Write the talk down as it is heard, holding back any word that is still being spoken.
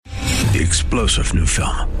The explosive new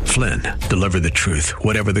film, Flynn, deliver the truth,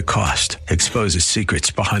 whatever the cost, exposes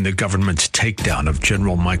secrets behind the government's takedown of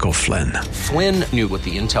General Michael Flynn. Flynn knew what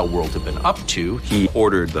the intel world had been up to. He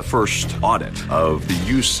ordered the first audit of the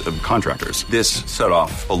use of contractors. This set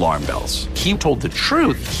off alarm bells. He told the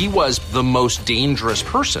truth. He was the most dangerous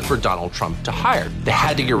person for Donald Trump to hire. They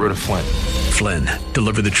had to get rid of Flynn. Flynn,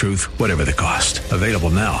 deliver the truth, whatever the cost. Available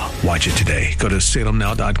now. Watch it today. Go to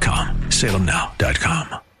salemnow.com.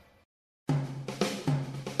 salemnow.com.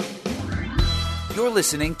 You're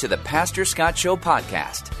listening to the Pastor Scott Show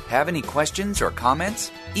podcast. Have any questions or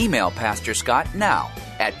comments? Email Pastor Scott now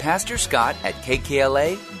at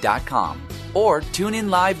pastorscott@kkla.com or tune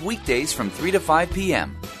in live weekdays from 3 to 5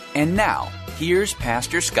 p.m. And now, here's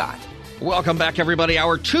Pastor Scott. Welcome back, everybody.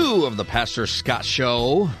 Hour 2 of the Pastor Scott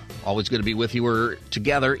Show. Always good to be with you. We're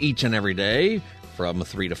together each and every day from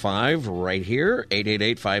 3 to 5 right here.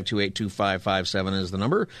 888-528-2557 is the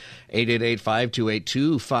number.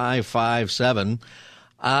 888-528-2557.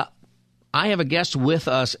 I have a guest with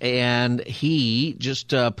us, and he just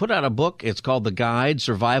put out a book. It's called The Guide,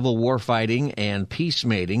 Survival, Warfighting, and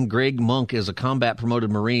Peacemaking. Greg Munck is a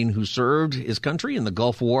combat-promoted Marine who served his country in the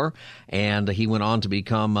Gulf War, and he went on to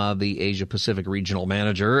become the Asia-Pacific Regional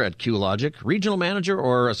Manager at QLogic. Regional Manager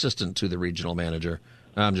or assistant to the Regional Manager?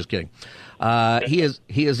 I'm just kidding.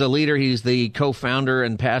 He is a leader. He's the co-founder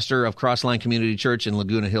and pastor of Crossline Community Church in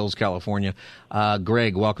Laguna Hills, California.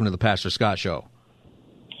 Greg, welcome to the Pastor Scott Show.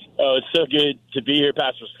 Oh, it's so good to be here,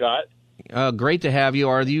 Pastor Scott. Great to have you.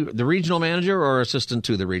 Are you the regional manager or assistant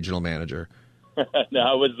to the regional manager? No,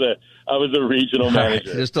 I was the regional manager.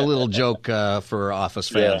 Right. Just a little joke for office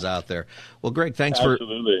fans out there. Well, Greg, thanks for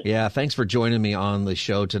joining me on the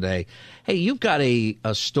show today. Hey, you've got a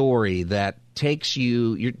story that takes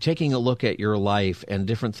you're taking a look at your life and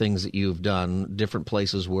different things that you've done, different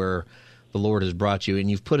places where the Lord has brought you,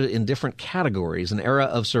 and you've put it in different categories: an era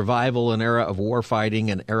of survival, an era of warfighting,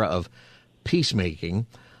 an era of peacemaking.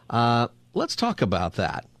 Let's talk about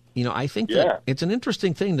that. You know, I think that it's an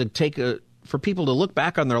interesting thing to take for people to look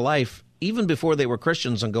back on their life, even before they were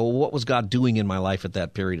Christians, and go, well, what was God doing in my life at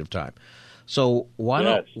that period of time? So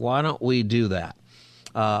why don't we do that?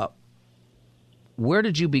 Where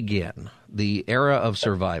did you begin the era of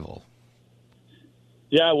survival?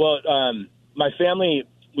 Yeah, well, my family,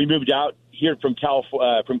 we moved out here from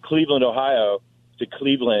Cleveland, Ohio to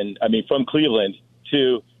Cleveland. I mean, from Cleveland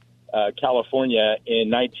to California in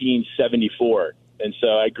 1974. And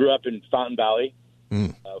so I grew up in Fountain Valley,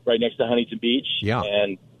 right next to Huntington Beach. Yeah.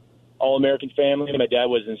 And all-American family. My dad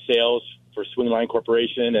was in sales for Swing Line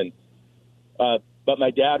Corporation. And but my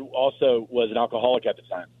dad also was an alcoholic at the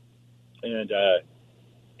time. And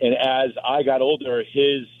as I got older,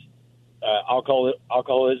 his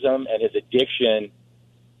alcoholism and his addiction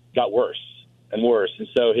got worse and worse. And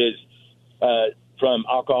so his from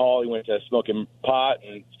alcohol, he went to smoking pot,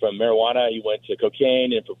 and from marijuana, he went to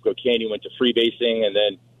cocaine, and from cocaine, he went to freebasing, and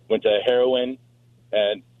then went to heroin.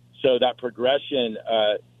 And so that progression,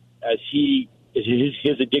 as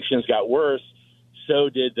his addictions got worse, so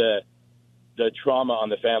did the trauma on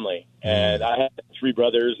the family. And I had 3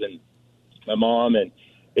 brothers and my mom, and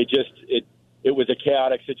it was a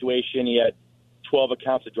chaotic situation. He had 12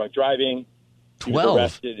 accounts of drunk driving. 12? He was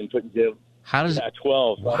arrested and put in jail. How does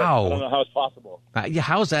 12? Wow! I don't know how it's possible.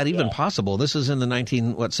 How is that even possible? This is in the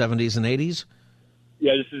 70s and 80s.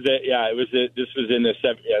 Yeah, this was in the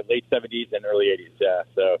late 70s and early 80s. Yeah,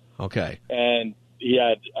 so okay. And he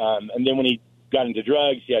had, and then when he got into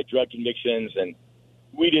drugs, he had drug convictions, and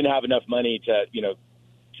we didn't have enough money to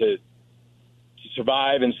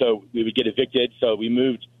survive, and so we would get evicted. So we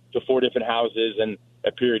moved to 4 different houses in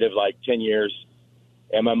a period of like 10 years.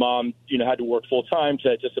 And my mom, had to work full time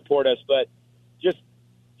to support us. But just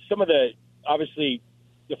some of obviously,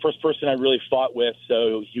 the first person I really fought with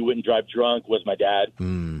so he wouldn't drive drunk was my dad.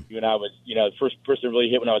 And I was, the first person really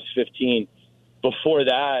hit when I was 15. Before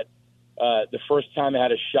that, the first time I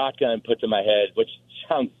had a shotgun put to my head, which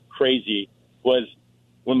sounds crazy, was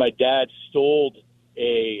when my dad stole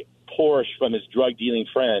a Porsche from his drug dealing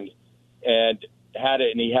friend and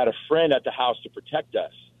he had a friend at the house to protect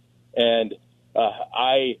us. And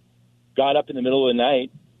I got up in the middle of the night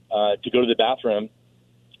to go to the bathroom,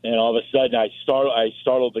 and all of a sudden I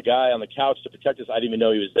startled the guy on the couch to protect us. I didn't even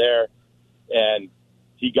know he was there, and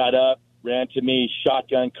he got up, ran to me,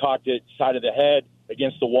 shotgun, cocked it, side of the head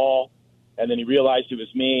against the wall, and then he realized it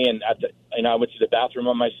was me, and I went to the bathroom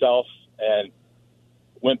on myself and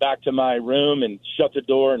went back to my room and shut the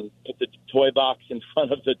door and put the toy box in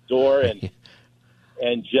front of the door and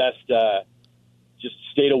just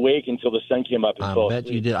stayed awake until the sun came up and fell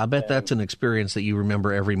asleep. You did. I bet that's an experience that you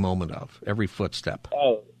remember every moment of, every footstep.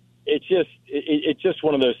 Oh, it's just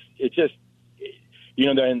one of those. It's just,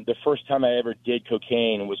 then the first time I ever did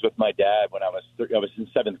cocaine was with my dad when I was in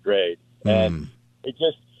 7th grade, and it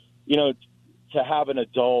just, to have an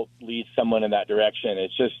adult lead someone in that direction,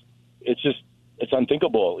 it's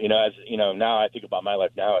unthinkable. As now I think about my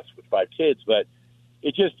life now, it's with 5 kids, but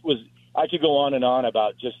it just was. I could go on and on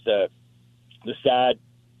about just the sad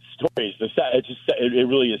stories. It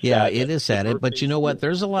really is. Yeah, sad. it is sad. But you know what?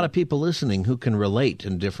 There's a lot of people listening who can relate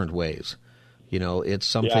in different ways. It's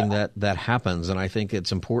something that happens, and I think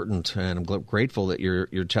it's important, and I'm grateful that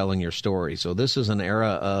you're telling your story. So this is an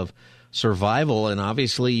era of survival, and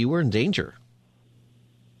obviously you were in danger.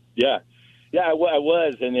 Yeah, I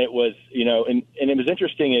was, and it was, and it was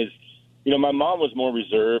interesting is, my mom was more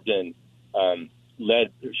reserved and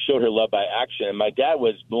showed her love by action, and my dad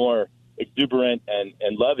was more exuberant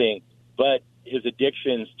and loving, but his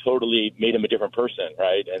addictions totally made him a different person,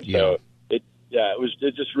 right? And so it was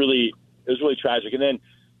really tragic. And then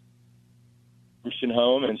Christian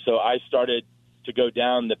home, and so I started to go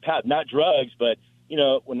down the path, not drugs, but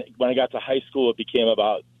when I got to high school, it became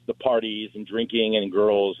about the parties and drinking and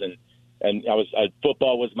girls, and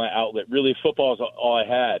football was my outlet. Really, football is all I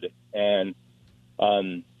had, and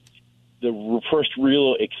the first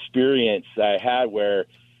real experience I had where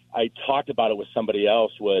I talked about it with somebody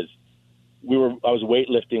else was I was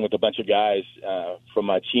weightlifting with a bunch of guys from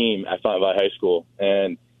my team at Fountain Valley High School,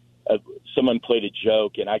 and someone played a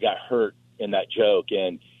joke, and I got hurt in that joke.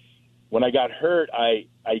 And when I got hurt, I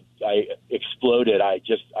exploded. I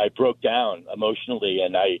broke down emotionally,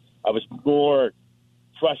 and I was more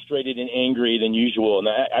frustrated and angry than usual. And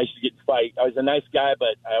I used to get in fights. I was a nice guy,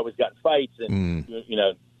 but I always got in fights, and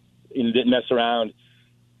didn't mess around.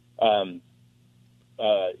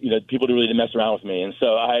 People really didn't mess around with me, and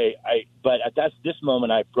so but at this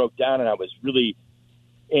moment, I broke down, and I was really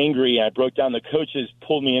angry. And I broke down. The coaches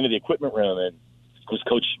pulled me into the equipment room, and it was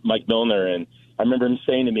Coach Mike Milner, and I remember him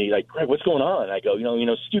saying to me, like, "Greg, what's going on?" And I go,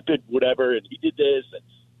 stupid, whatever. And he did this, and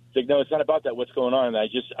he's like, "No, it's not about that. What's going on?" And I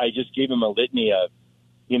just gave him a litany of,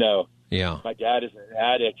 my dad is an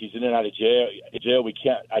addict. He's in and out of jail.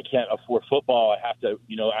 I can't afford football. I have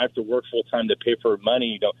to work full time to pay for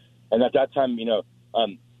money. And at that time,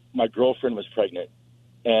 my girlfriend was pregnant,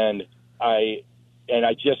 and I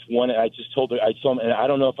told him, and I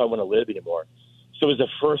don't know if I want to live anymore. So it was the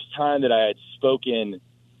first time that I had spoken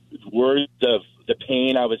words of the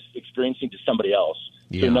pain I was experiencing to somebody else,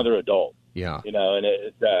 to another adult. Yeah. And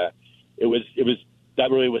it was that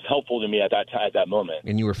really was helpful to me at that moment.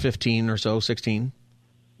 And you were 15 or so, 16?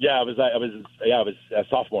 Yeah, I was a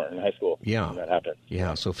sophomore in high school. Yeah, when that happened.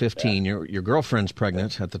 Yeah, so 15. Yeah. Your girlfriend's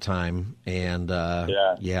pregnant at the time, and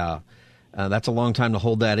that's a long time to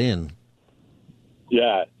hold that in.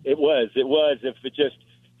 Yeah, it was. If it just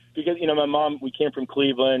because my mom, we came from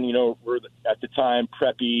Cleveland. We're at the time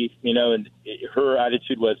preppy. And her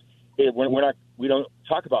attitude was, "Hey, we don't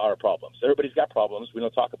talk about our problems. Everybody's got problems. We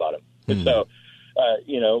don't talk about them." And so,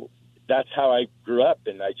 that's how I grew up,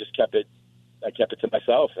 and I just kept it. I kept it to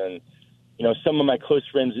myself, and some of my close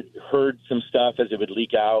friends heard some stuff as it would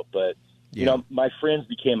leak out, but my friends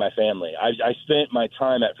became my family. I spent my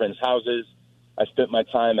time at friends' houses. I spent my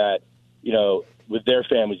time at with their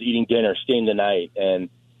families, eating dinner, staying the night, and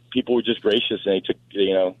people were just gracious, and they took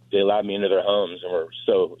they allowed me into their homes, and were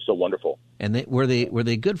so wonderful. And were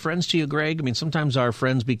they good friends to you, Greg? I mean, sometimes our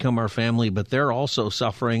friends become our family, but they're also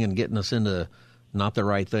suffering and getting us into not the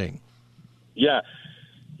right thing. Yeah.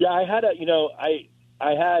 Yeah, I had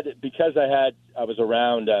because I was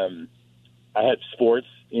around. I had sports.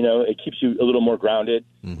 It keeps you a little more grounded.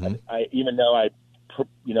 Mm-hmm. Even though I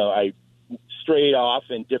strayed off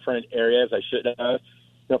in different areas, I shouldn't have.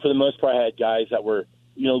 For the most part, I had guys that were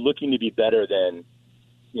looking to be better than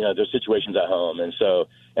their situations at home, and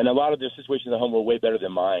a lot of their situations at home were way better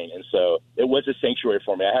than mine, and so it was a sanctuary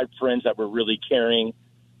for me. I had friends that were really caring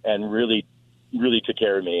and really, really took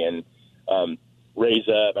care of me, and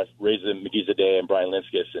Reza McGee's and Brian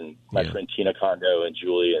Linskus and my friend Tina Kondo and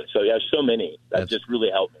Julie. And so, so many. That just really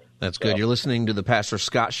helped me. That's good. You're listening to the Pastor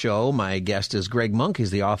Scott Show. My guest is Greg Munck.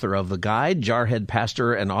 He's the author of The Guide. Jarhead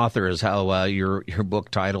Pastor and Author is how your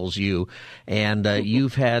book titles you. And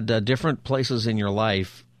you've had different places in your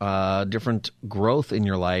life, different growth in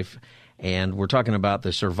your life. And we're talking about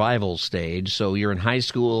the survival stage. So you're in high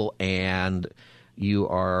school and you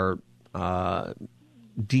are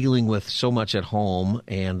dealing with so much at home,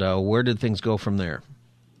 and where did things go from there?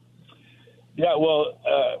 Yeah, well,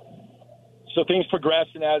 so things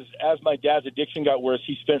progressed, and as my dad's addiction got worse,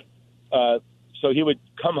 he spent so he would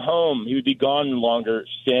come home, he would be gone longer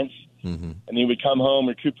stints, and he would come home,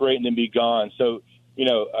 recuperate, and then be gone. So,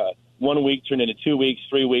 1 week turned into 2 weeks,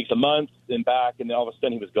 3 weeks, a month, then back, and then all of a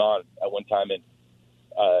sudden he was gone at one time. And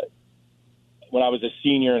when I was a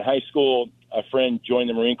senior in high school, a friend joined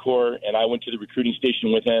the Marine Corps, and I went to the recruiting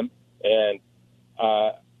station with him, and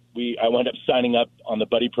I wound up signing up on the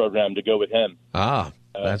buddy program to go with him.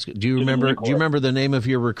 That's good. Do you remember the name of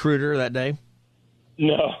your recruiter that day?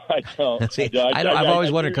 No, I don't. See, I've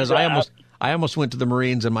always wondered, because I almost went to the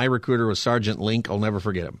Marines, and my recruiter was Sergeant Link. I'll never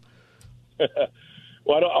forget him.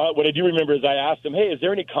 Well, what I do remember is I asked him, "Hey, is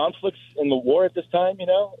there any conflicts in the war at this time? Do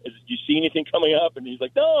you see anything coming up?" And he's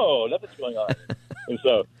like, "No, nothing's going on." And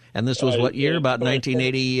so, and this was what year? About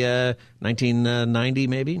 1980, 1990,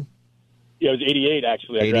 maybe. Yeah, it was 88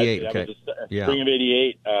 actually. 88. Okay. That was the spring of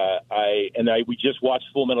 88. We just watched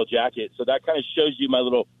Full Metal Jacket, so that kind of shows you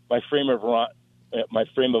my frame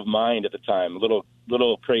of mind at the time. A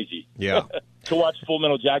little crazy. Yeah. To watch Full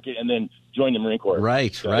Metal Jacket and then join the Marine Corps.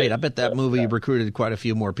 Right. I bet that movie recruited quite a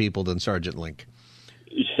few more people than Sergeant Link.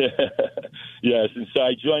 Yes, and so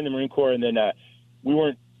I joined the Marine Corps, and then we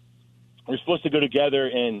were supposed to go together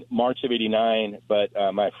in March of '89, but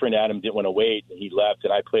my friend Adam didn't want to wait, and he left,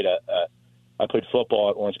 and I played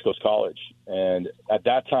football at Orange Coast College. And at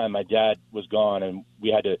that time, my dad was gone, and we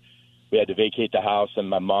had to vacate the house, and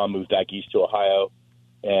my mom moved back east to Ohio,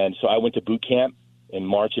 and so I went to boot camp in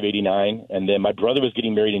March of '89, and then my brother was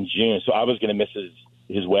getting married in June, so I was going to miss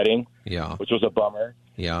his wedding, which was a bummer.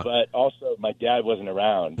 Yeah, but also my dad wasn't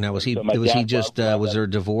around. Now was he just was there a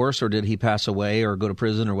divorce, or did he pass away, or go to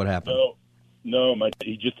prison, or what happened? No,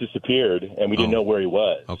 he just disappeared, and we didn't know where he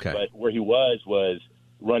was. Okay, but where he was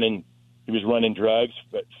running. He was running drugs,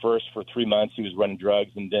 but first for 3 months he was running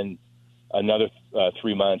drugs, and then another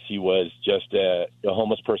 3 months he was just a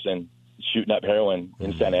homeless person shooting up heroin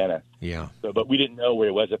in Santa Ana. Yeah. So, but we didn't know where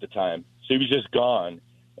he was at the time. So he was just gone.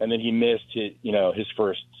 And then he missed his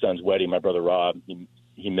first son's wedding, my brother Rob.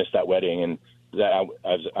 He missed that wedding, and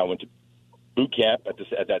I went to boot camp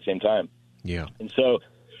at that same time. Yeah. And so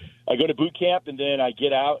I go to boot camp, and then I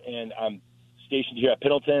get out, and I'm stationed here at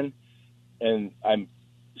Pendleton, and I'm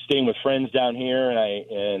staying with friends down here,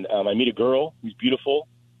 and I meet a girl who's beautiful,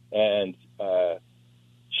 and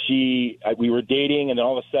we were dating, and then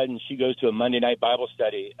all of a sudden she goes to a Monday night Bible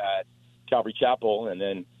study at Calvary Chapel, and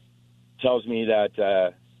then tells me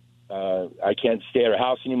that I can't stay at her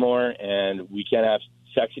house anymore, and we can't have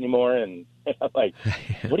sex anymore. And I'm like,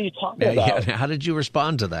 what are you talking about? Yeah. How did you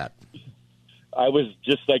respond to that? I was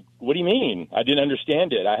just like, what do you mean? I didn't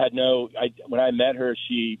understand it. When I met her,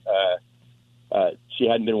 she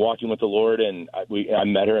hadn't been walking with the Lord, and I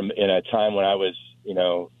met her in a time when I was,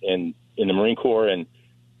 in the Marine Corps, and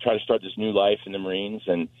try to start this new life in the Marines.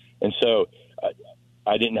 And so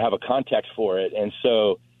I didn't have a context for it. And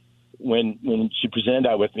so when she presented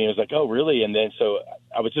that with me, I was like, oh, really? And then so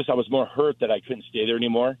I was more hurt that I couldn't stay there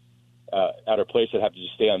anymore at her place. I'd have to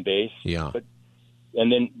just stay on base. Yeah. And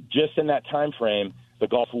then just in that time frame, the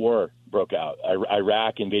Gulf War broke out.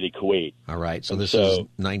 Iraq invaded Kuwait. All right. So this is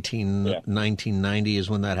 1990 is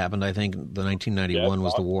when that happened, I think. The 1991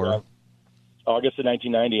 was the war. August of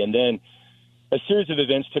 1990. And then a series of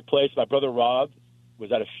events took place. My brother Rob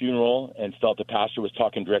was at a funeral and felt the pastor was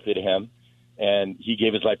talking directly to him, and he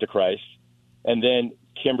gave his life to Christ. And then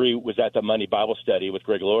Kimberly was at the Monday Bible study with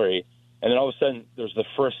Greg Laurie. And then all of a sudden, there was the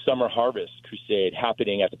first summer harvest crusade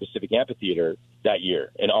happening at the Pacific Amphitheater that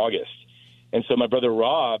year in August. And so my brother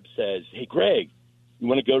Rob says, hey, Greg, you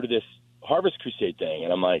want to go to this harvest crusade thing?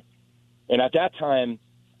 And I'm like, and at that time,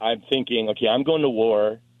 I'm thinking, okay, I'm going to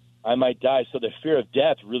war. I might die. So the fear of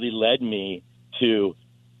death really led me to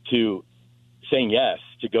saying yes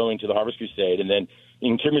to going to the harvest crusade. And then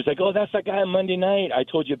Kimberly's like, oh, that's that guy on Monday night I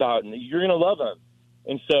told you about, and you're going to love him.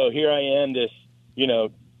 And so here I am, this,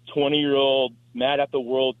 20-year-old mad at the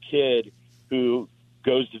world kid who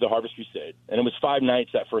goes to the harvest crusade. And it was 5 nights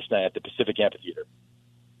that first night at the Pacific Amphitheater.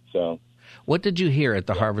 So what did you hear at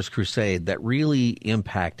the harvest crusade that really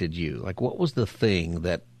impacted you? Like, what was the thing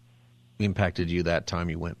that impacted you that time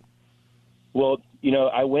you went? Well,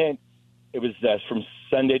 I went, it was from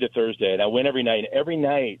Sunday to Thursday, and I went every night. And every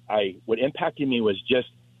night, what impacted me was just,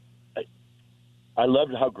 I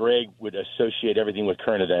loved how Greg would associate everything with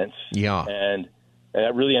current events. Yeah. And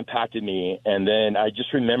that really impacted me. And then I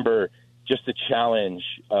just remember just the challenge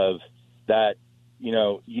of that, you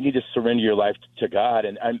need to surrender your life to God.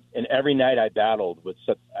 And every night I battled with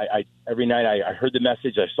every night I heard the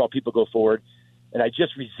message. I saw people go forward, and I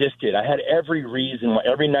just resisted. I had every reason.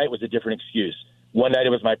 Every night was a different excuse. One night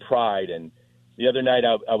it was my pride, and the other night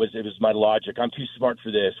it was my logic. I'm too smart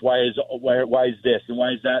for this. Why is this and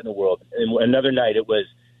why is that in the world? And another night it was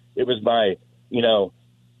my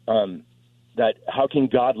that how can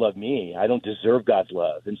God love me? I don't deserve God's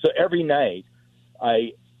love. And so every night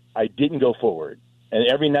I didn't go forward. And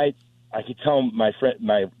every night I could tell my friend,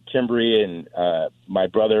 my Kimberly and my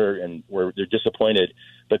brother, and they're disappointed.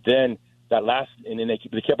 But then that last, and then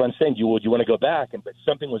they kept on saying, "Do you want to go back?" But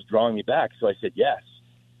something was drawing me back, so I said yes.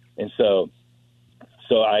 And so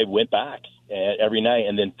I went back every night.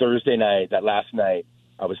 And then Thursday night, that last night,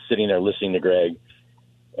 I was sitting there listening to Greg,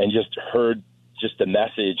 and just heard just the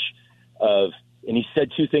message of. And he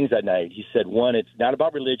said two things that night. He said, one, it's not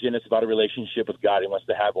about religion; it's about a relationship with God. He wants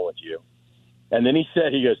to have one with you. And then he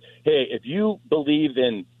goes, hey, if you believe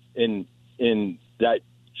in that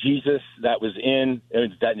Jesus that was in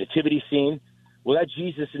that nativity scene, well, that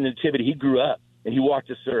Jesus in nativity, he grew up and he walked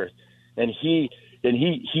this earth, and he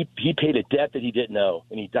paid a debt that he didn't know,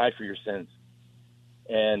 and he died for your sins.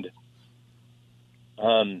 And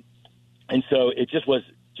so it just was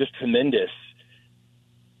just tremendous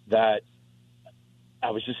that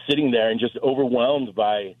I was just sitting there and just overwhelmed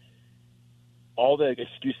by all the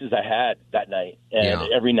excuses I had that night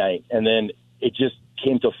and every night. And then it just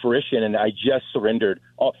came to fruition, and I just surrendered.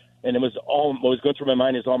 And it was all what was going through my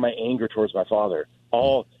mind is all my anger towards my father,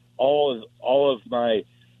 all of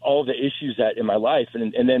the issues that in my life.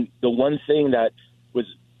 And then the one thing that was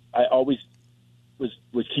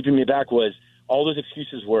keeping me back was all those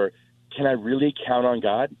excuses were, can I really count on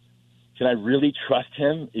God? Can I really trust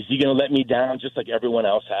him? Is he going to let me down just like everyone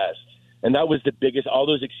else has? And that was the biggest, all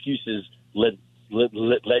those excuses led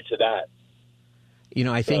to that. You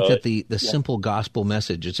know, I think that the simple gospel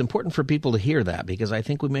message, it's important for people to hear that, because I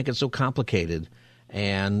think we make it so complicated.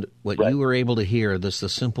 And what you were able to hear, the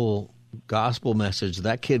simple gospel message,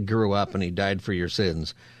 that kid grew up and he died for your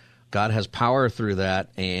sins. God has power through that,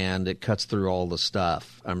 and it cuts through all the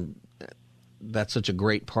stuff. That's such a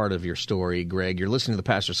great part of your story, Greg. You're listening to the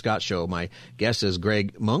Pastor Scott Show. My guest is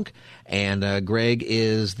Greg Munck, and Greg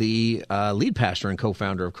is the lead pastor and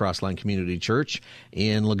co-founder of Crossline Community Church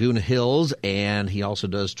in Laguna Hills, and he also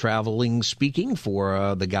does traveling speaking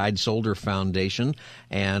for the Guide Soldier Foundation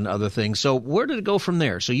and other things. So where did it go from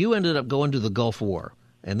there? So you ended up going to the Gulf War,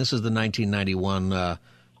 and this is the 1991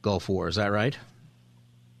 Gulf War. Is that right?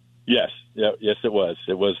 Yes. Yeah, yes, it was.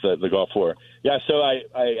 It was the Gulf War. Yeah, so I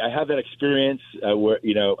had that experience where,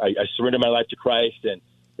 I surrendered my life to Christ, and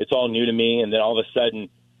it's all new to me. And then all of a sudden,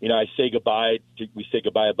 I say goodbye. We say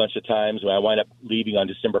goodbye a bunch of times. When I wind up leaving on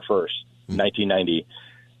December 1st, 1990,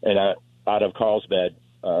 and out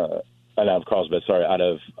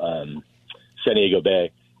of San Diego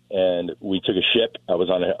Bay. And we took a ship. I was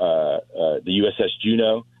on the USS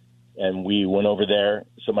Juno, and we went over there.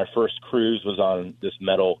 So my first cruise was on this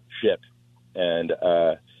metal ship. And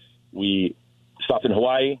we stopped in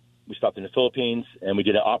Hawaii, we stopped in the Philippines, and we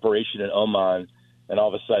did an operation in Oman. And all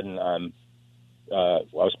of a sudden, I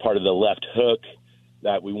was part of the left hook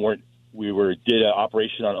that did an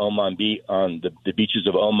operation on Oman on the beaches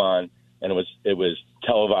of Oman, and it was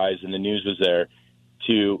televised, and the news was there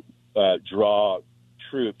to draw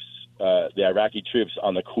troops, the Iraqi troops,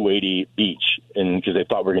 on the Kuwaiti beach, and because they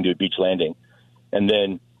thought we were going to do a beach landing. And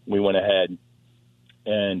then we went ahead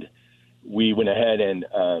and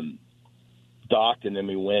docked, and then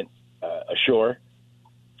we went ashore,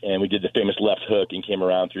 and we did the famous left hook and came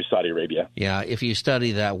around through Saudi Arabia. Yeah, if you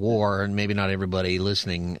study that war, and maybe not everybody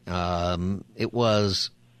listening, it was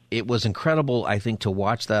incredible, I think, to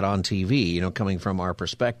watch that on TV, coming from our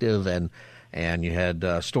perspective, and you had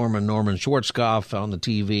Norman Schwarzkopf on the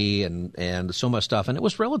TV and so much stuff, and it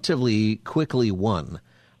was relatively quickly won,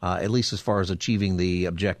 at least as far as achieving the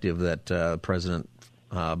objective that President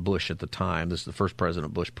Bush at the time. This is the first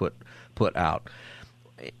President Bush put out.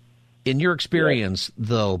 In your experience,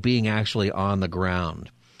 though, being actually on the ground,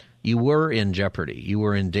 you were in jeopardy. You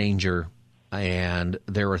were in danger, and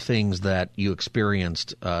there were things that you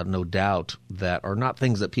experienced, no doubt, that are not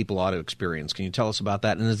things that people ought to experience. Can you tell us about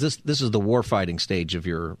that? And is this is the warfighting stage of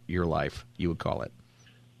your life, you would call it?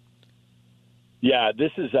 Yeah,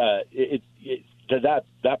 this is that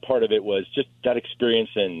part of it was just that experience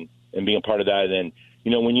and being a part of that. And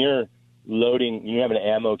when you're loading, you have an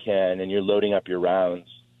ammo can and you're loading up your rounds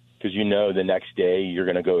because the next day you're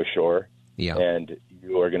going to go ashore, and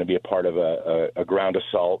you are going to be a part of a ground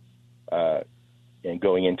assault and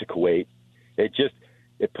going into Kuwait. It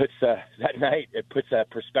puts that night, it puts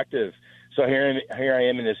that perspective. So here I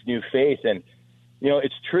am in this new faith, and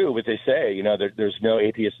it's true what they say. There's no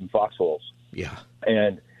atheists in foxholes. Yeah,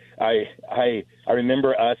 and I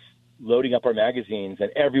remember us loading up our magazines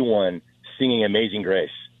and everyone singing Amazing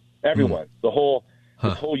Grace. Everyone, the whole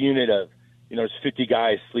unit of, there's 50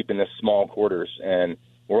 guys sleep in this small quarters, and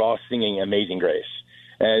we're all singing Amazing Grace.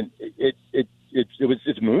 And it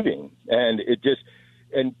it's moving, and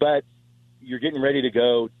but you're getting ready to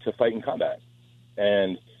go to fight in combat,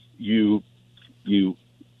 and you're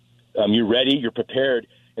ready, you're prepared,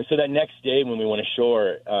 and so that next day when we went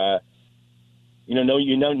ashore,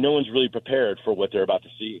 no one's really prepared for what they're about to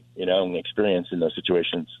see, and experience in those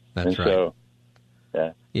situations. That's right. So,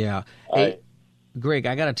 yeah. Hey, Greg,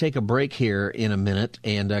 I got to take a break here in a minute,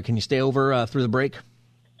 and can you stay over through the break?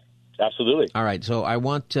 Absolutely. All right, so I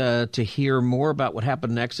want to hear more about what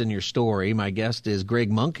happened next in your story. My guest is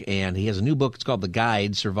Greg Munck, and he has a new book. It's called The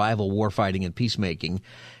Guide, Survival, Warfighting, and Peacemaking.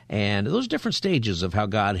 And those different stages of how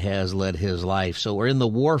God has led his life. So we're in the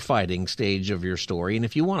warfighting stage of your story. And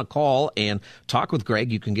if you want to call and talk with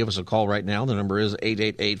Greg, you can give us a call right now. The number is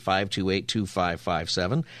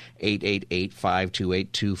 888-528-2557,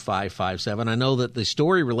 888-528-2557. I know that the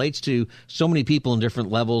story relates to so many people in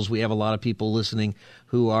different levels. We have a lot of people listening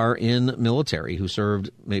who are in military, who served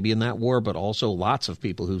maybe in that war, but also lots of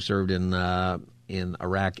people who served in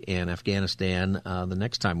Iraq and Afghanistan the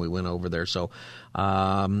next time we went over there. So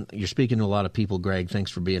you're speaking to a lot of people, Greg.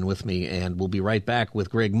 Thanks for being with me, and we'll be right back with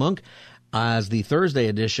Greg Munck as the Thursday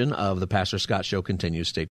edition of the Pastor Scott Show continues.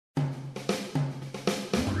 Stay.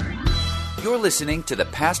 You're listening to the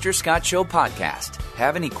Pastor Scott Show podcast.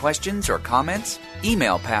 Have any questions or comments?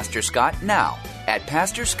 Email Pastor Scott now at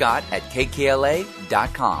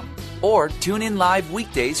pastorscott@kkla.com or tune in live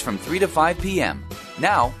weekdays from 3 to 5 p.m.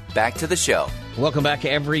 Now, back to the show. Welcome back,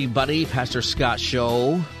 everybody. Pastor Scott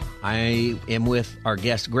Show. I am with our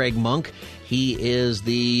guest, Greg Munck. He is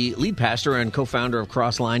the lead pastor and co-founder of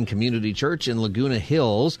Crossline Community Church in Laguna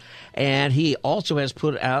Hills, and he also has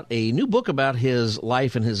put out a new book about his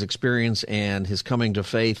life and his experience and his coming to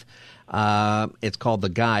faith. It's called The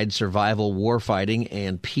Guide, Survival, Warfighting,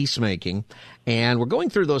 and Peacemaking. And we're going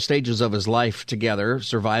through those stages of his life together,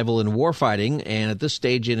 survival and warfighting. And at this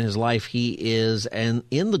stage in his life, he is in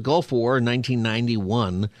the Gulf War in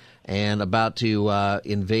 1991 and about to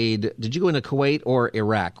invade. Did you go into Kuwait or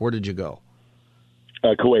Iraq? Where did you go?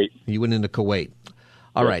 Kuwait. You went into Kuwait.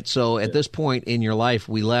 All right. So at this point in your life,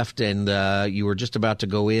 we left and you were just about to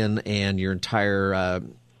go in, and your entire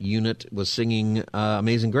unit was singing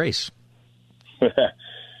Amazing Grace.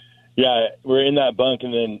 Yeah, we're in that bunk,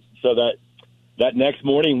 and then so that next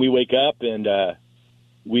morning we wake up and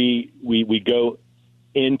we go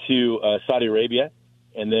into Saudi Arabia,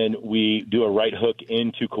 and then we do a right hook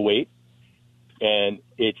into Kuwait, and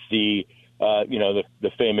it's the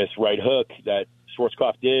famous right hook that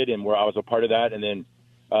Schwarzkopf did, and where I was a part of that, and then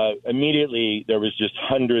immediately there was just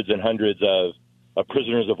hundreds and hundreds of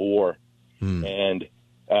prisoners of war, and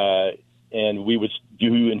we would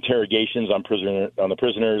do interrogations on the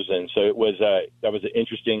prisoners, and so it was that was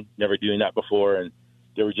interesting, never doing that before, and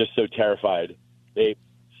they were just so terrified.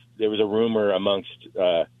 There was a rumor amongst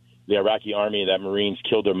the Iraqi army that Marines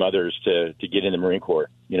killed their mothers to get in the Marine Corps,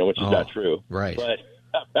 which is not true. Right. But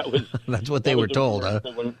that was that's what they were told. Huh?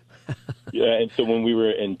 And so when we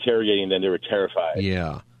were interrogating them, they were terrified.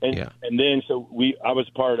 Yeah. And then I was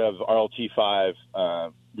part of RLT 5.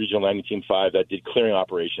 Regional Landing Team 5 that did clearing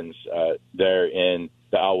operations there in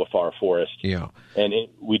the Al Wafar forest. Yeah. And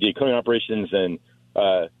we did clearing operations, and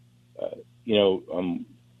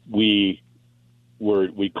we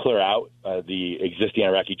clear out the existing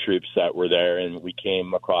Iraqi troops that were there, and we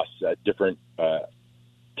came across different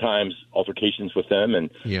times altercations with them, and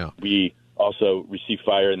we also received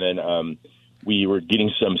fire, and then we were getting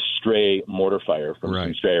some stray mortar fire from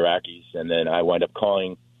some stray Iraqis, and then I wound up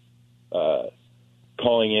calling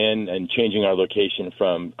in and changing our location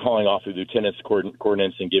from calling off the lieutenant's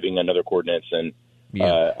coordinates and giving another coordinates, and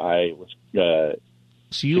I was.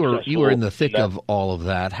 So you were in the thick of all of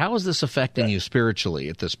that. How is this affecting you spiritually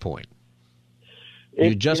at this point?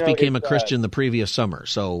 You just became a Christian the previous summer,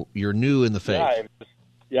 so you're new in the faith. I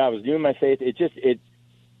was new in my faith. I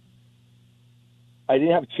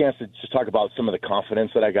didn't have a chance to just talk about some of the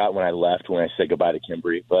confidence that I got when I left, when I said goodbye to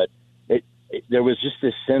Kimberly, but there was just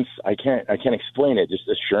this sense, I can't explain it, just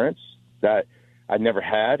assurance that I'd never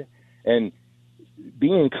had. And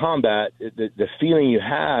being in combat, the feeling you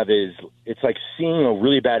have is, it's like seeing a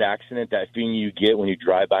really bad accident, that feeling you get when you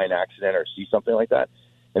drive by an accident or see something like that,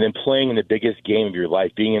 and then playing in the biggest game of your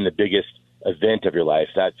life, being in the biggest event of your life.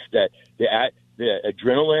 That's the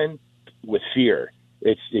adrenaline with fear.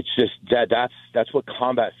 It's just that's what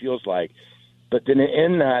combat feels like. But then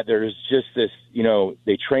in that, there's just this,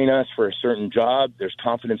 they train us for a certain job. There's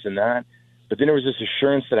confidence in that. But then there was this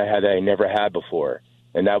assurance that I had that I never had before.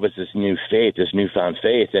 And that was this new faith, this newfound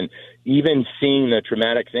faith. And even seeing the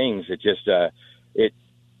traumatic things, it just, it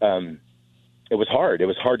was hard. It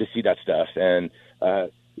was hard to see that stuff. And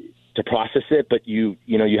to process it, but you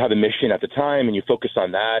have a mission at the time, and you focus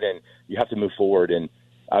on that, and you have to move forward. And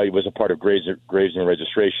I was a part of Graves and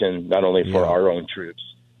Registration, not only for our own troops,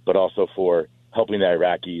 but also for helping the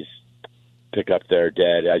Iraqis pick up their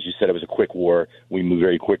dead. As you said, it was a quick war. We moved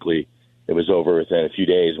very quickly. It was over within a few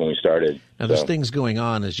days when we started. Now, there's things going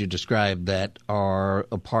on, as you described, that are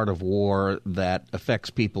a part of war that affects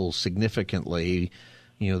people significantly.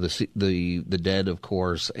 You know, the dead, of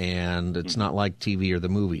course, and it's not like TV or the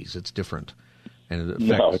movies. It's different, and it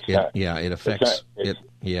affects. No, it's not. Yeah, it affects it.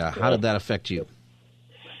 Yeah, how did that affect you?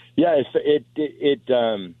 Yeah, it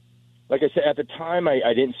like I said, at the time,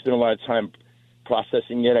 I didn't spend a lot of time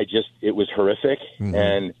processing it. It was horrific,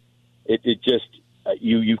 and it just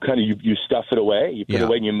you stuff it away, you put it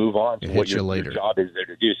away, and you move on to what your job is there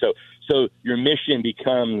to do. So your mission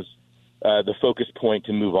becomes the focus point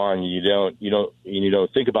to move on. You don't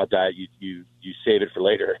think about that. You save it for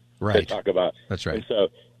later to talk about. That's right. And so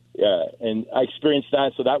and I experienced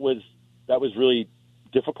that. So that was really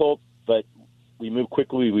difficult, but we moved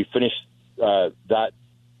quickly. We finished that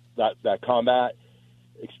combat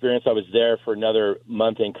experience. I was there for another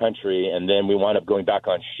month in country, and then we wound up going back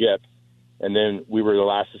on ship, and then we were the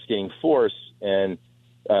last sustaining force and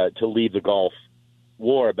to leave the Gulf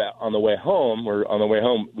War. But on the way home,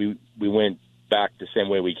 we went back the same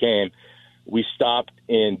way we came. We stopped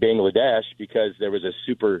in Bangladesh because there was a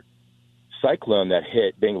super cyclone that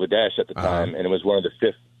hit Bangladesh at the time, and it was one of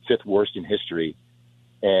the fifth worst in history,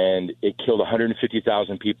 and it killed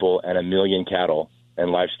 150,000 people and 1 million cattle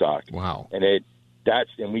and livestock. Wow! And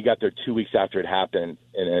we got there 2 weeks after it happened,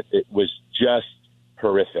 and it was just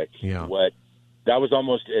horrific. Yeah. That was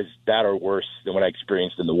almost as bad or worse than what I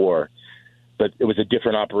experienced in the war. But it was a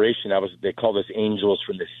different operation. They called us angels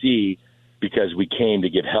from the sea because we came to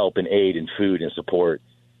give help and aid and food and support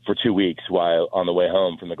for 2 weeks while on the way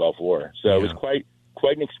home from the Gulf War. So it was quite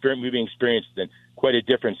an moving experience, and quite a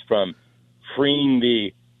difference from freeing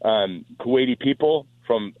the Kuwaiti people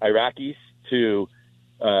from Iraqis to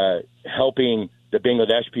helping the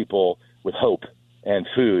Bangladesh people with hope and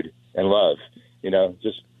food and love.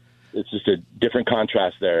 It's just a different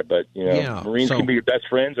contrast there. But, Marines can be your best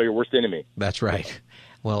friends or your worst enemy. That's right.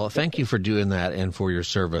 Well, thank you for doing that and for your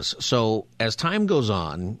service. So as time goes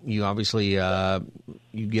on, you obviously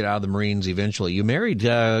you get out of the Marines eventually. You married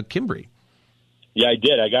Kimberly. Yeah, I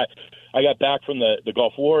did. I got back from the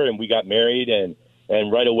Gulf War, and we got married, and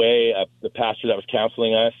right away the pastor that was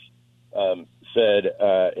counseling us said,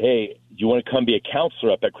 hey, do you want to come be a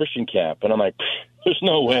counselor up at Christian camp? And I'm like, there's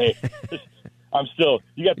no way.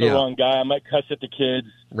 You got the wrong guy. I might cuss at the kids.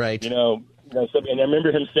 Right. And I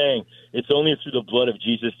remember him saying, it's only through the blood of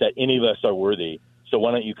Jesus that any of us are worthy. So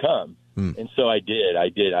why don't you come? And so I did.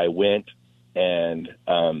 I went, and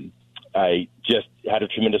I just had a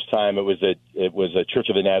tremendous time. It was a Church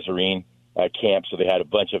of the Nazarene camp. So they had a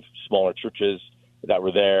bunch of smaller churches that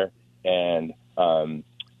were there. And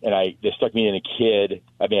they stuck me in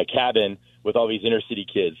a cabin with all these inner city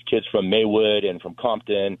kids from Maywood and from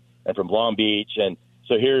Compton and from Long Beach. And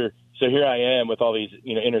so here I am with all these,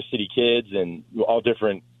 inner city kids and all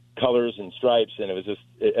different colors and stripes. And it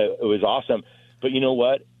was awesome. But you know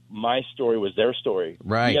what? My story was their story.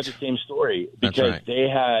 Right. We had the same story because they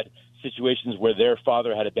had situations where their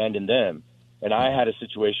father had abandoned them. And I had a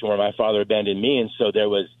situation where my father abandoned me. And so there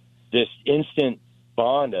was this instant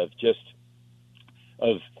bond of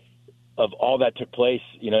all that took place,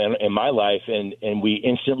 in my life. And we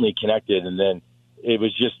instantly connected. And then it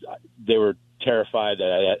was just, they were terrified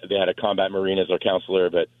that they had a combat Marine as their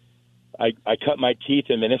counselor, but I cut my teeth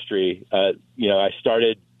in ministry. I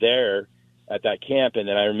started there at that camp, and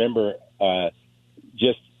then I remember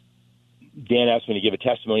just Dan asked me to give a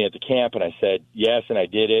testimony at the camp, and I said yes, and I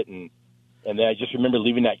did it, and then I just remember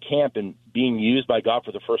leaving that camp and being used by God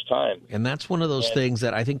for the first time. And that's one of those things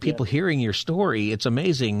that I think people hearing your story, it's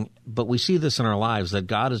amazing, but we see this in our lives, that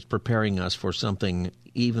God is preparing us for something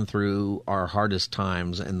even through our hardest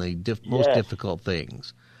times and the most difficult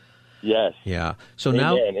things. Yes. Yeah. So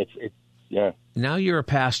Amen. Now you're a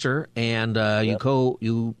pastor, and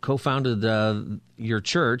you co-founded your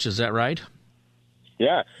church. Is that right?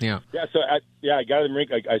 Yeah. Yeah. Yeah. So I got in the Marine.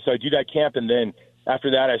 So I do that camp, and then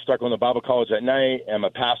after that, I start going to Bible college at night. I'm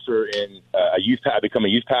a pastor in I become a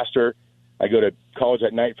youth pastor. I go to college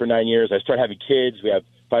at night for 9 years. I start having kids. We have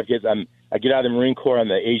 5 kids. I get out of the Marine Corps. I'm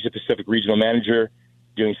the Asia Pacific regional manager,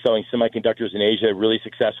 selling semiconductors in Asia, really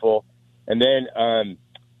successful. And then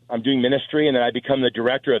I'm doing ministry, and then I become the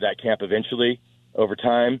director of that camp eventually over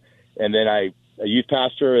time. And then a youth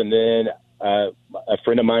pastor, and then a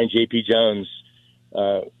friend of mine, J.P. Jones,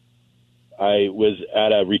 I was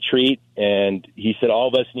at a retreat, and he said, all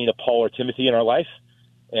of us need a Paul or Timothy in our life.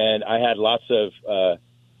 and I had lots of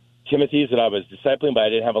Timothys that I was discipling, but I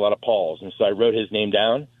didn't have a lot of Pauls. And so I wrote his name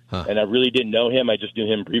down, and I really didn't know him. I just knew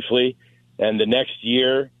him briefly. And the next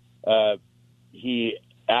year, he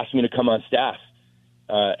asked me to come on staff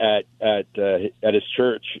at his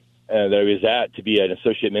church that I was at to be an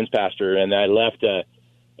associate men's pastor. And I left a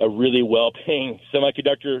really well-paying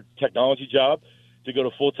semiconductor technology job to go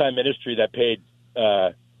to full-time ministry that paid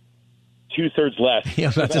 2/3 less. Yeah, I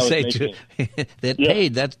was about to say that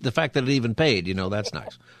paid. That's the fact that it even paid. That's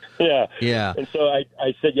nice. Yeah. And so I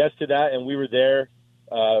said yes to that, and we were there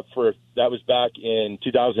that was back in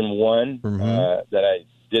 2001 that I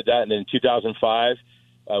did that, and then in 2005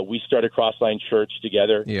 we started Crossline Church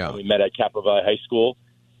together. Yeah, and we met at Capital Valley High School,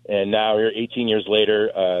 and now here 18 years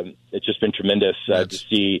later, it's just been tremendous to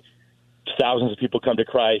see thousands of people come to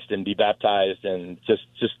Christ and be baptized, and just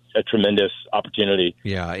a tremendous opportunity.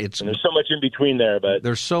 Yeah, and there's so much in between there, but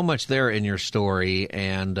there's so much there in your story,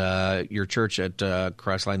 and your church at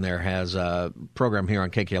Crossline there has a program here on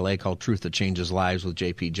KKLA called Truth That Changes Lives with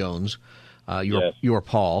J.P. Jones. You're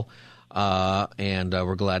Paul, and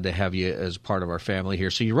we're glad to have you as part of our family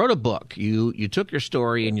here. So you wrote a book. You took your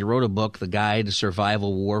story and you wrote a book, The Guide to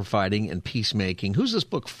Survival, Warfighting, and Peacemaking. Who's this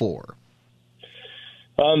book for?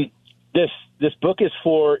 This book is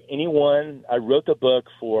for anyone. I wrote the book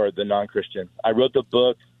for the non-Christian. I wrote the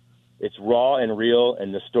book. It's raw and real,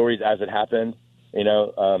 and the stories as it happened. There's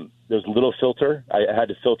a little filter. I had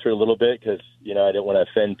to filter a little bit because I didn't want to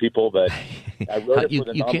offend people. But I wrote it for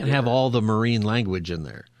the you can't have all the Marine language in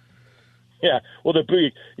there. Yeah, well,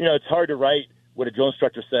 it's hard to write what a drill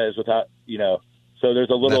instructor says without So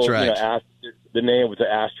there's a little That's right. The name with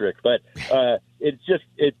the asterisk, but it's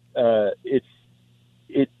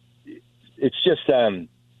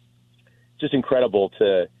just incredible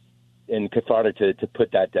and cathartic to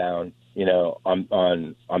put that down,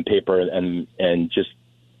 on paper and just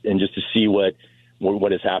to see what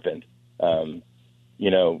has happened,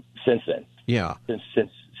 since then. Yeah.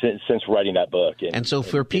 Since writing that book. And so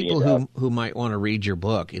for people who might want to read your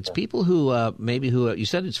book, it's people who you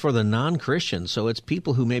said it's for the non-Christians, so it's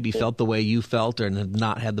people who maybe felt the way you felt and have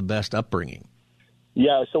not had the best upbringing.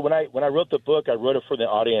 Yeah, so when I wrote the book, I wrote it for the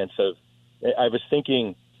audience I was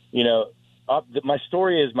thinking, my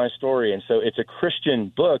story is my story, and so it's a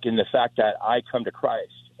Christian book in the fact that I come to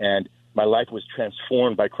Christ, and my life was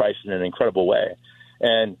transformed by Christ in an incredible way.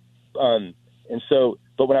 And so,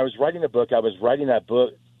 but when I was writing the book, I was writing that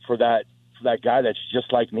book for that guy that's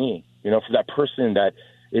just like me, for that person that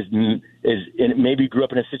is and maybe grew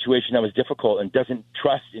up in a situation that was difficult and doesn't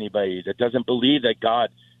trust anybody, that doesn't believe that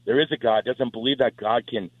there is a God, doesn't believe that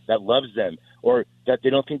that loves them, or that they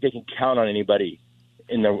don't think they can count on anybody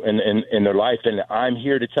in their life. And I'm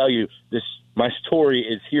here to tell you this. My story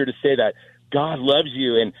is here to say that God loves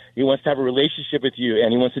you, and He wants to have a relationship with you,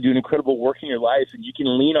 and He wants to do an incredible work in your life, and you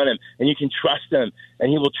can lean on Him, and you can trust Him, and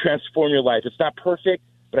He will transform your life. It's not perfect,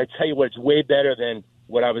 but I tell you what, it's way better than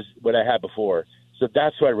what I had before. So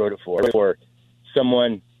that's what I wrote it for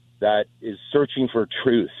someone that is searching for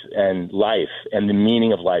truth and life and the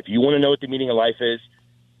meaning of life. You want to know what the meaning of life is?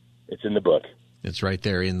 It's in the book. It's right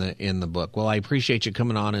there in the book. Well, I appreciate you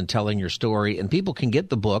coming on and telling your story. And people can get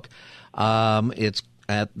the book. It's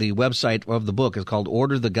at the website of the book. It's called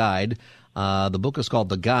Order the Guide. The book is called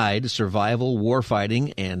The Guide, Survival,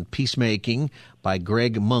 Warfighting, and Peacemaking by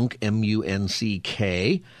Greg Munck,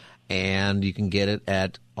 M-U-N-C-K. And you can get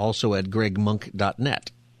it also at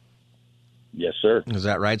gregmunck.net. Yes, sir. Is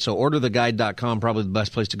that right? So ordertheguide.com, probably the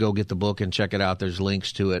best place to go get the book and check it out. There's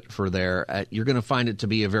links to it for there. You're going to find it to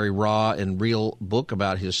be a very raw and real book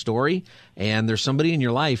about his story, and there's somebody in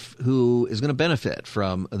your life who is going to benefit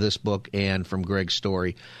from this book and from Greg's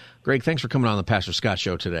story. Greg, thanks for coming on the Pastor Scott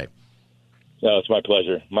Show today. No, it's my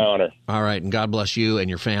pleasure. My honor. All right, and God bless you and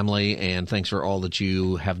your family, and thanks for all that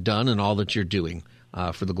you have done and all that you're doing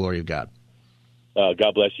for the glory of God.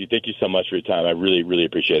 God bless you. Thank you so much for your time. I really, really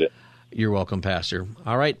appreciate it. You're welcome, Pastor.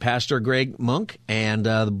 All right, Pastor Greg Munck, and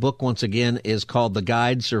the book, once again, is called The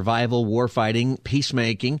Guide, Survival, Warfighting,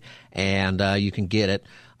 Peacemaking, and you can get it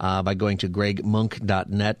by going to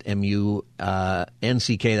gregmunck.net,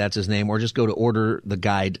 M-U-N-C-K, that's his name, or just go to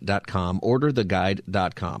ordertheguide.com,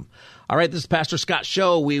 ordertheguide.com. All right, this is Pastor Scott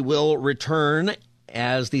Show. We will return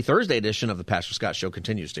as the Thursday edition of the Pastor Scott Show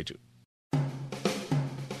continues. Stay tuned.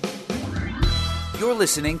 You're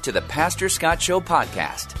listening to the Pastor Scott Show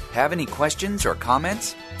podcast. Have any questions or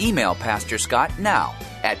comments? Email Pastor Scott now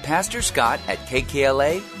at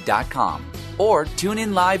pastorscott@kkla.com or tune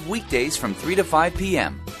in live weekdays from 3 to 5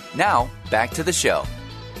 p.m. Now, back to the show.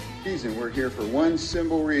 We're here for one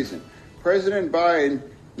simple reason. President Biden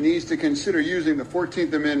needs to consider using the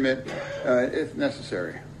 14th Amendment if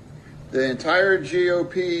necessary. The entire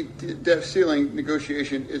GOP debt ceiling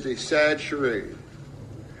negotiation is a sad charade.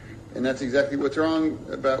 And that's exactly what's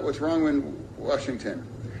wrong in Washington.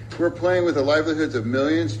 We're playing with the livelihoods of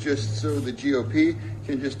millions just so the GOP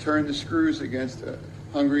can just turn the screws against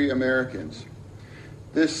hungry Americans.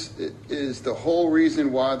 This is the whole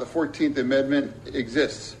reason why the 14th Amendment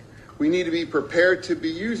exists. We need to be prepared to be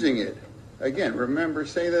using it. Again, remember,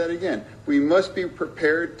 say that again. We must be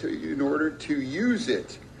prepared in order to use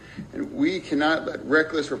it. And we cannot let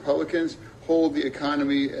reckless Republicans hold the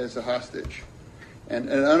economy as a hostage. And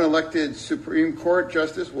an unelected Supreme Court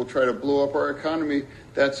justice will try to blow up our economy.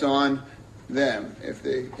 That's on them if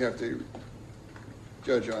they have to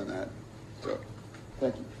judge on that. So,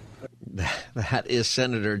 thank you. That is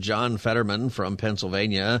Senator John Fetterman from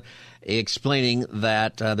Pennsylvania explaining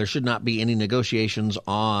that there should not be any negotiations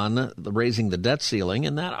on raising the debt ceiling,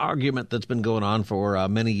 and that argument that's been going on for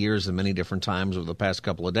many years and many different times over the past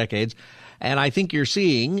couple of decades. And I think you're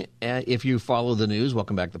seeing, if you follow the news,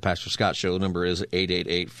 welcome back to the Pastor Scott Show. Number is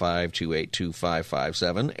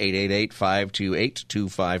 888-528-2557,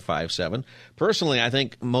 888-528-2557. Personally, I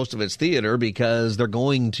think most of it's theater because they're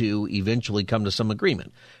going to eventually come to some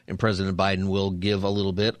agreement. And President Biden will give a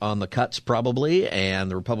little bit on the cuts probably, and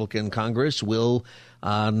the Republican Congress will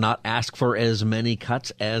not ask for as many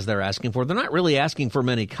cuts as they're asking for. They're not really asking for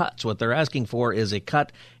many cuts. What they're asking for is a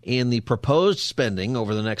cut in the proposed spending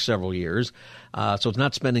over the next several years. So it's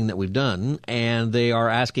not spending that we've done. And they are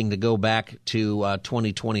asking to go back to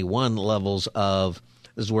 2021 levels of –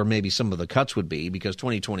 this is where maybe some of the cuts would be, because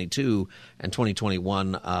 2022 and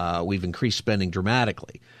 2021 we've increased spending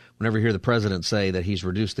dramatically. Whenever you hear the president say that he's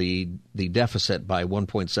reduced the deficit by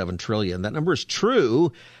 $1.7 trillion, that number is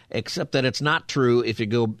true, except that it's not true if you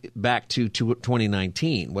go back to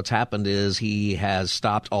 2019. What's happened is he has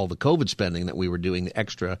stopped all the COVID spending that we were doing, the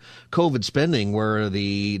extra COVID spending where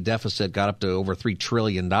the deficit got up to over $3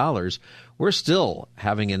 trillion. We're still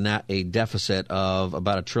having a deficit of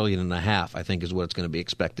about $1.5 trillion, I think is what it's going to be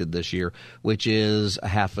expected this year, which is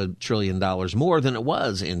 $500 billion more than it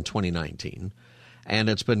was in 2019. And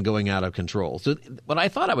it's been going out of control. So what I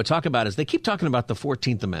thought I would talk about is they keep talking about the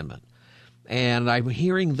 14th Amendment. And I'm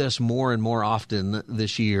hearing this more and more often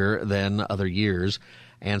this year than other years.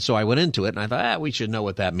 And so I went into it and I thought, we should know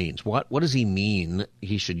what that means. What does he mean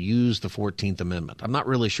he should use the 14th Amendment? I'm not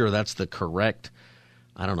really sure that's the correct,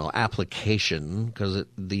 application, because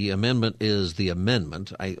the amendment is the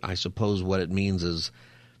amendment. I suppose what it means is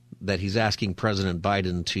that he's asking President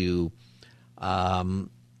Biden to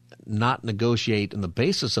not negotiate on the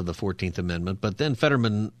basis of the 14th Amendment. But then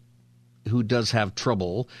Fetterman, who does have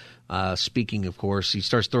trouble speaking, of course, he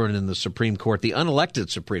starts throwing in the Supreme Court, the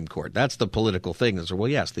unelected Supreme Court. That's the political thing. So,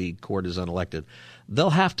 well, yes, the court is unelected.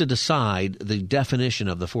 They'll have to decide the definition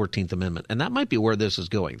of the 14th Amendment. And that might be where this is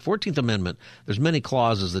going. 14th Amendment, there's many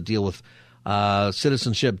clauses that deal with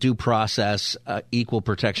citizenship, due process, equal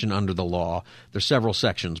protection under the law. There's several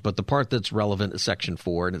sections, but the part that's relevant is Section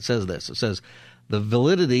 4, and it says this. It says, the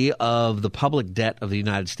validity of the public debt of the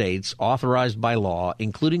United States authorized by law,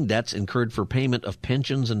 including debts incurred for payment of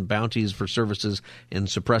pensions and bounties for services in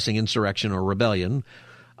suppressing insurrection or rebellion,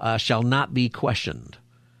 shall not be questioned.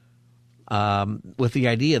 With the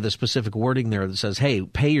idea, the specific wording there that says, hey,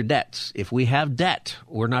 pay your debts. If we have debt,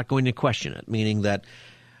 we're not going to question it, meaning that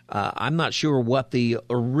I'm not sure what the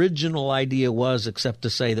original idea was, except to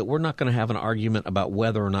say that we're not going to have an argument about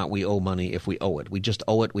whether or not we owe money if we owe it. We just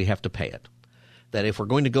owe it. We have to pay it. That if we're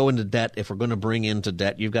going to go into debt, if we're going to bring into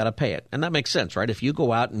debt, you've got to pay it. And that makes sense, right? If you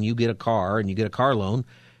go out and you get a car and you get a car loan,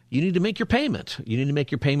 you need to make your payment. You need to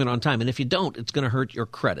make your payment on time. And if you don't, it's going to hurt your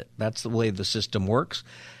credit. That's the way the system works.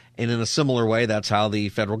 And in a similar way, that's how the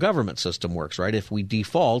federal government system works, right? If we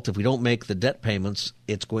default, if we don't make the debt payments,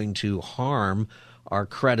 it's going to harm our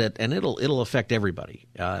credit, and it'll affect everybody.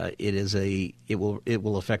 It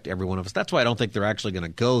will affect every one of us. That's why I don't think they're actually going to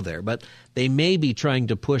go there, but they may be trying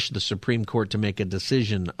to push the Supreme Court to make a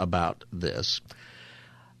decision about this.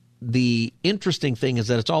 The interesting thing is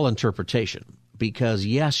that it's all interpretation, because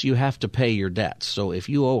yes, you have to pay your debts. So if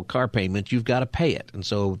you owe a car payment, you've got to pay it. And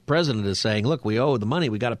so the president is saying, look, we owe the money,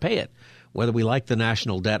 we got to pay it, whether we like the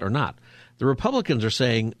national debt or not. The Republicans are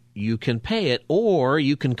saying you can pay it or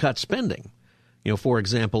you can cut spending. For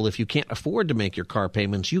example, if you can't afford to make your car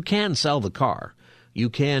payments, you can sell the car. You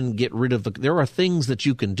can get rid of there are things that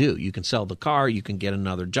you can do. You can sell the car, you can get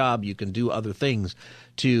another job, you can do other things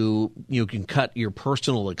you can cut your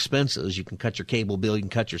personal expenses, you can cut your cable bill, you can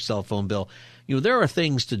cut your cell phone bill. There are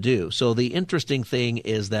things to do. So the interesting thing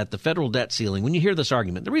is that the federal debt ceiling, when you hear this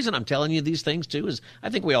argument, the reason I'm telling you these things too is I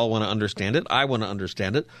think we all want to understand it. I want to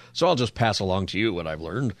understand it. So I'll just pass along to you what I've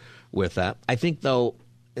learned with that. I think though,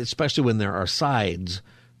 especially when there are sides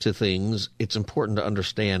to things, it's important to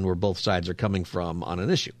understand where both sides are coming from on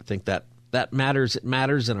an issue. I think that matters. It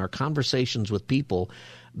matters in our conversations with people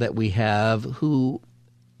that we have who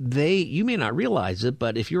you may not realize it,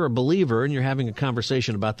 but if you're a believer and you're having a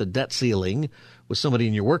conversation about the debt ceiling with somebody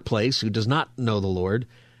in your workplace who does not know the Lord,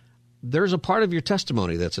 there's a part of your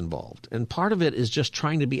testimony that's involved. And part of it is just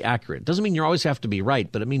trying to be accurate. Doesn't mean you always have to be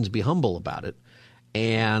right, but it means be humble about it.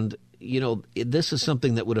 And this is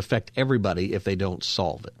something that would affect everybody if they don't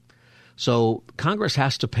solve it. So Congress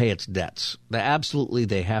has to pay its debts. Absolutely,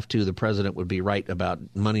 they have to. The president would be right about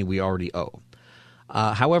money we already owe.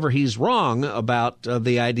 However, he's wrong about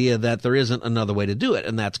the idea that there isn't another way to do it,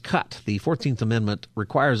 and that's cut. The 14th Amendment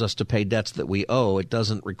requires us to pay debts that we owe. It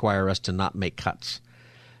doesn't require us to not make cuts.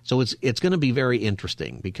 So it's going to be very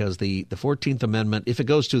interesting because the 14th Amendment, if it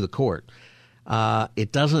goes to the court,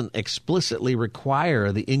 it doesn't explicitly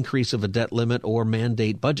require the increase of a debt limit or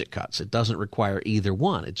mandate budget cuts. It doesn't require either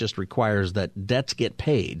one. It just requires that debts get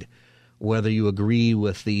paid, whether you agree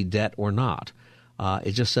with the debt or not.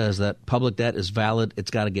 It just says that public debt is valid.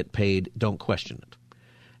 It's got to get paid. Don't question it.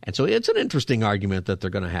 And so it's an interesting argument that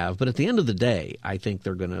they're going to have. But at the end of the day, I think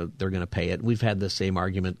they're going to pay it. We've had the same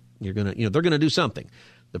argument. They're going to do something.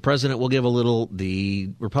 The president will give a little.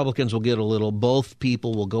 The Republicans will get a little. Both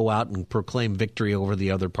people will go out and proclaim victory over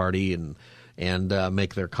the other party and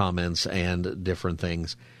make their comments and different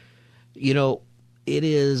things. It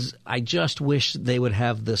is. I just wish they would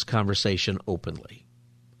have this conversation openly.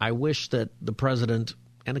 I wish that the president,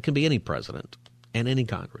 and it can be any president and any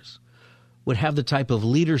Congress, would have the type of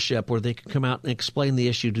leadership where they could come out and explain the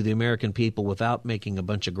issue to the American people without making a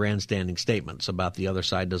bunch of grandstanding statements about the other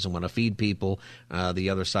side doesn't want to feed people, the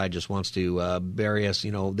other side just wants to bury us.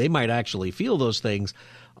 They might actually feel those things,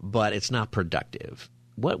 but it's not productive.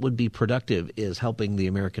 What would be productive is helping the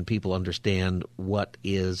American people understand what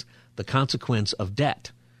is the consequence of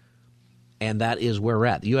debt. And that is where we're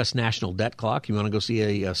at. The U.S. National Debt Clock. You want to go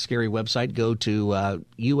see a scary website? Go to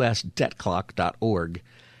usdebtclock.org.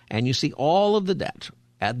 And you see all of the debt.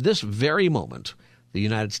 At this very moment, the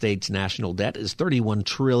United States national debt is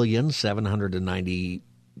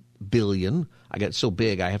 $31,790,000,000,000. I got so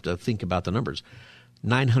big I have to think about the numbers.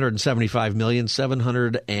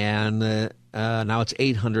 $975,700,000 and now it's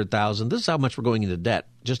 $800,000. This is how much we're going into debt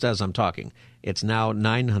just as I'm talking. It's now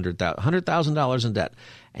 $100,000 in debt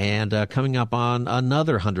and coming up on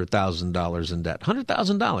another $100,000 in debt.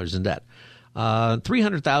 $100,000 in debt.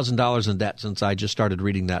 $300,000 in debt since I just started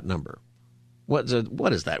reading that number. What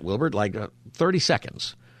is that, Wilbert? Like 30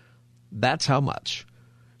 seconds. That's how much.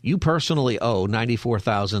 You personally owe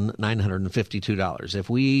 $94,952. If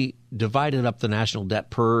we divided up the national debt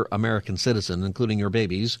per American citizen, including your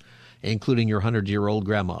babies, including your 100-year-old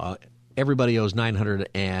grandma, everybody owes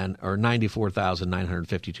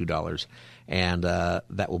 $94,952, and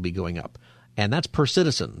that will be going up. And that's per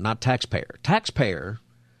citizen, not taxpayer. Taxpayer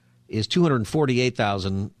is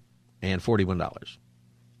 $248,041.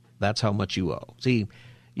 That's how much you owe. See,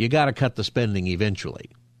 you got to cut the spending eventually.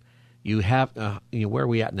 You have, where are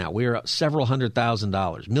we at now? We're at several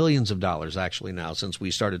 $100,000, millions of dollars actually now since we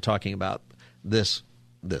started talking about this.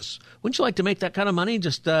 Wouldn't you like to make that kind of money?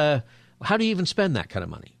 Just how do you even spend that kind of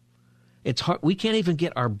money? It's hard. We can't even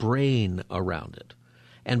get our brain around it.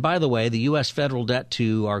 And by the way, the U.S. federal debt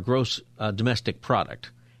to our gross domestic product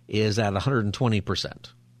is at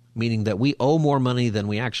 120%, meaning that we owe more money than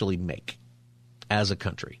we actually make as a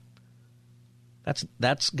country.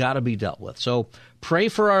 That's got to be dealt with. So pray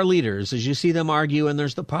for our leaders as you see them argue, and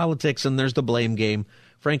there's the politics and there's the blame game.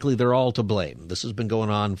 Frankly, they're all to blame. This has been going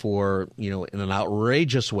on for, in an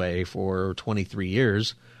outrageous way for 23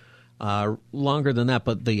 years, longer than that.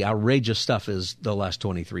 But the outrageous stuff is the last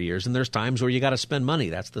 23 years. And there's times where you got to spend money.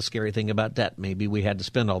 That's the scary thing about debt. Maybe we had to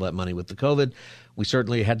spend all that money with the COVID. We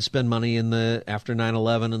certainly had to spend money after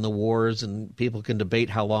 9/11 and the wars, and people can debate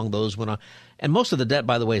how long those went on. And most of the debt,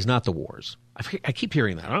 by the way, is not the wars. I keep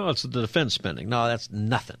hearing that. Oh, it's the defense spending. No, that's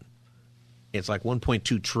nothing. It's like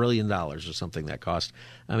 $1.2 trillion or something that cost.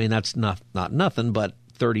 I mean, that's not nothing, but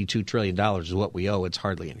 $32 trillion is what we owe. It's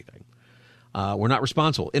hardly anything. We're not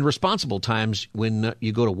responsible. In responsible times, when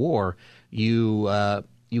you go to war, you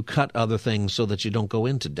cut other things so that you don't go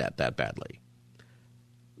into debt that badly.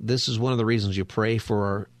 this is one of the reasons you pray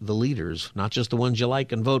for the leaders, not just the ones you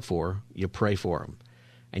like and vote for. You pray for them.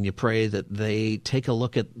 And you pray that they take a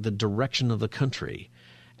look at the direction of the country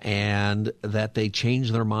and that they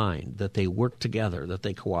change their mind, that they work together, that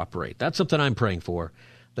they cooperate. That's something I'm praying for,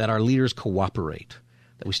 that our leaders cooperate,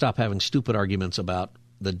 that we stop having stupid arguments about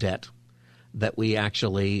the debt, that we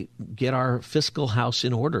actually get our fiscal house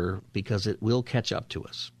in order because it will catch up to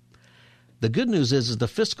us. The good news is the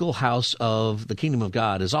fiscal house of the kingdom of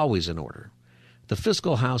God is always in order. The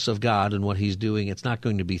fiscal house of God and what he's doing, it's not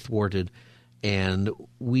going to be thwarted, and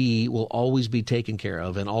we will always be taken care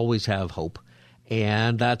of and always have hope.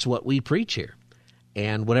 And that's what we preach here.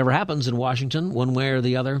 And whatever happens in Washington, one way or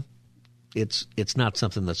the other, it's not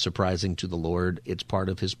something that's surprising to the Lord. It's part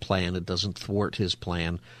of his plan. It doesn't thwart his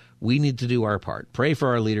plan. We need to do our part. Pray for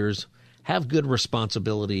our leaders, have good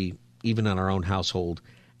responsibility even in our own household,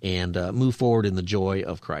 and move forward in the joy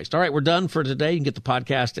of Christ. All right, we're done for today. You can get the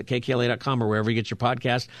podcast at kkla.com or wherever you get your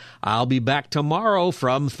podcast. I'll be back tomorrow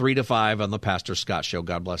from 3 to 5 on the Pastor Scott Show.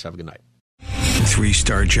 God bless. Have a good night.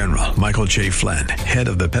 3-star General Michael J. Flynn, head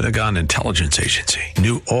of the Pentagon Intelligence Agency,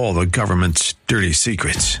 knew all the government's dirty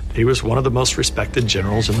secrets. He was one of the most respected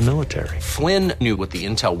generals in the military. Flynn knew what the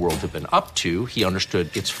intel world had been up to. He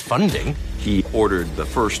understood its funding. He ordered the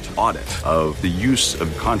first audit of the use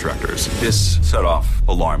of contractors. This set off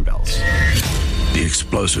alarm bells. The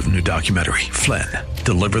explosive new documentary, Flynn,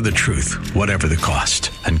 Deliver the Truth, Whatever the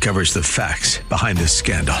Cost, uncovers the facts behind this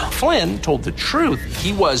scandal. Flynn told the truth.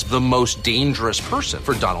 He was the most dangerous person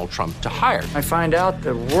for Donald Trump to hire. I find out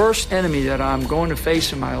the worst enemy that I'm going to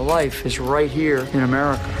face in my life is right here in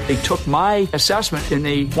America. They took my assessment and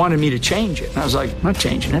they wanted me to change it. And I was like, I'm not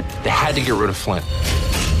changing it. They had to get rid of Flynn.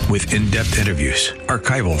 With in-depth interviews,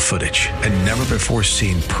 archival footage, and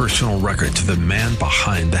never-before-seen personal records of the man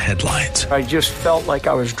behind the headlines. I just felt like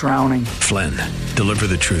I was drowning. Flynn, Deliver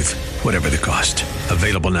the Truth, Whatever the Cost.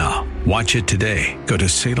 Available now. Watch it today. Go to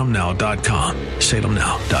salemnow.com.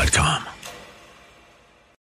 salemnow.com.